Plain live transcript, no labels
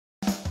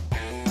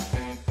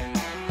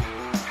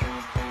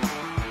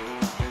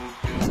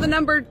the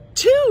number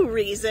 2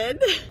 reason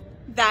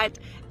that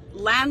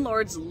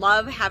landlords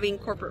love having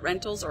corporate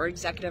rentals or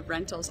executive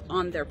rentals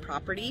on their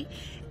property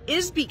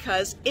is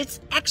because it's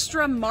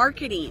extra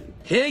marketing.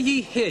 Hear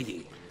ye, hear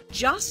ye.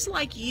 Just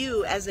like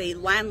you as a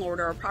landlord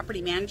or a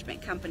property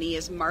management company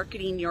is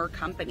marketing your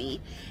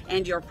company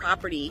and your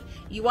property,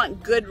 you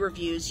want good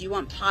reviews, you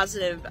want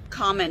positive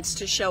comments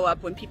to show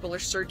up when people are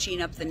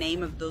searching up the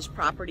name of those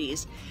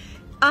properties.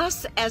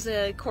 Us as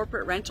a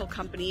corporate rental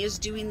company is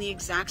doing the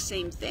exact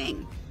same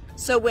thing.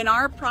 So when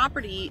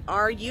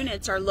our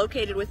units are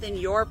located within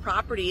your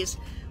properties,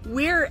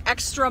 we're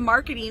extra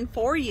marketing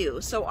for you.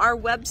 So our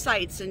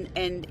websites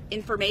and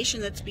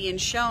information that's being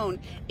shown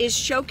is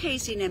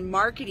showcasing and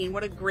marketing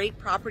what a great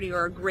property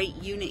or a great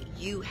unit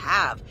you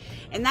have.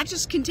 And that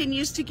just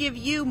continues to give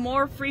you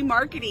more free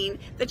marketing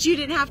that you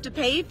didn't have to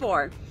pay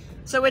for.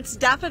 So it's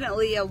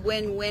definitely a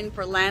win-win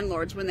for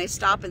landlords when they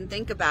stop and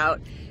think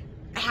about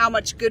how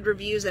much good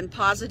reviews and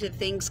positive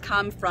things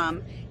come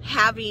from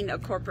having a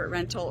corporate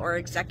rental or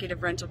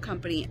executive rental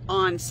company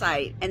on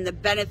site. And the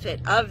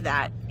benefit of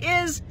that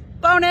is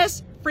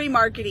bonus free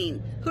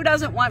marketing. Who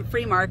doesn't want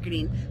free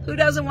marketing? Who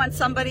doesn't want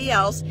somebody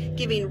else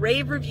giving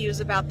rave reviews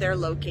about their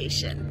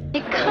location?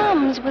 It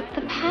comes with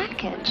the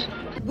package.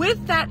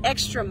 With that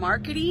extra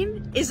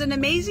marketing is an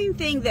amazing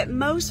thing that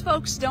most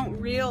folks don't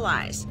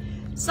realize.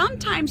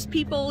 Sometimes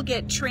people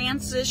get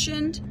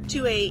transitioned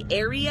to an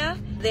area.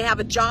 They have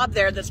a job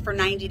there that's for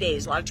 90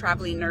 days. A lot of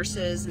traveling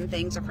nurses and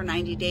things are for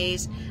 90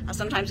 days.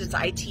 Sometimes it's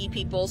IT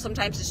people.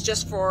 Sometimes it's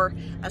just for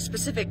a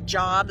specific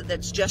job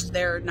that's just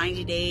there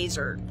 90 days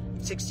or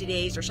 60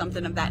 days or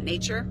something of that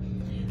nature.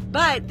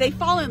 But they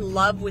fall in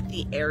love with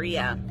the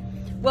area.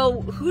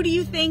 Well, who do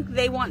you think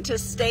they want to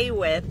stay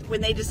with when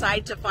they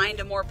decide to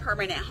find a more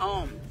permanent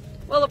home?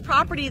 Well, a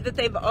property that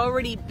they've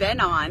already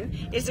been on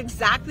is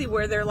exactly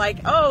where they're like,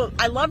 oh,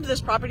 I loved this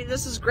property.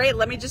 This is great.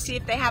 Let me just see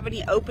if they have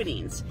any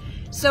openings.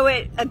 So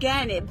it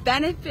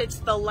benefits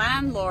the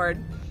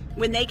landlord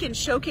when they can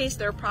showcase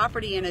their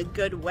property in a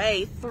good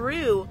way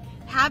through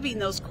having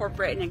those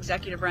corporate and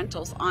executive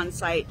rentals on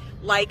site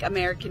like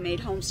American Made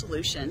Home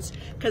Solutions,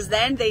 because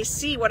then they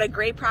see what a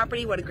great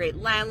property, what a great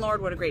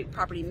landlord, what a great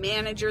property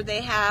manager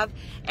they have,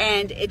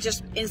 and it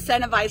just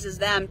incentivizes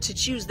them to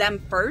choose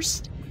them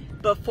first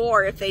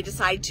before if they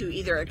decide to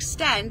either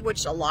extend,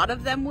 which a lot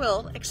of them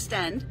will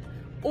extend,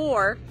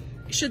 or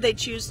should they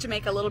choose to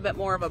make a little bit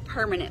more of a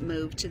permanent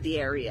move to the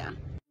area.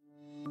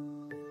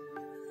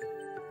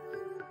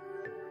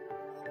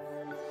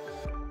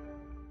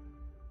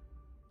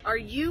 Are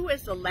you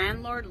as a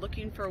landlord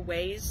looking for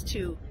ways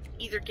to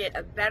either get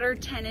a better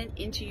tenant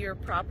into your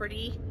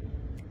property,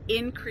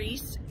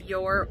 increase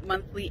your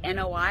monthly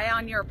NOI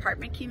on your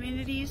apartment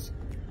communities,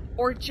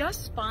 or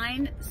just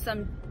find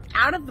some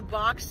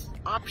out-of-the-box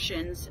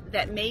options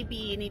that may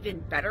be an even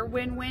better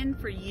win-win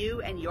for you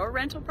and your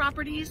rental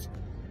properties?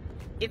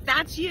 If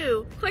that's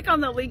you, click on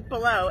the link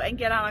below and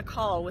get on a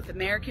call with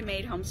American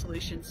Made Home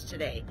Solutions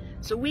today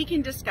so we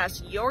can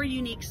discuss your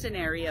unique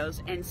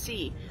scenarios and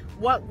see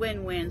what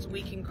win-wins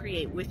we can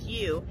create with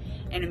you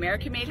and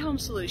American Made Home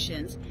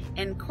Solutions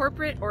and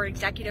corporate or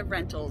executive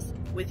rentals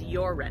with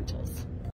your rentals.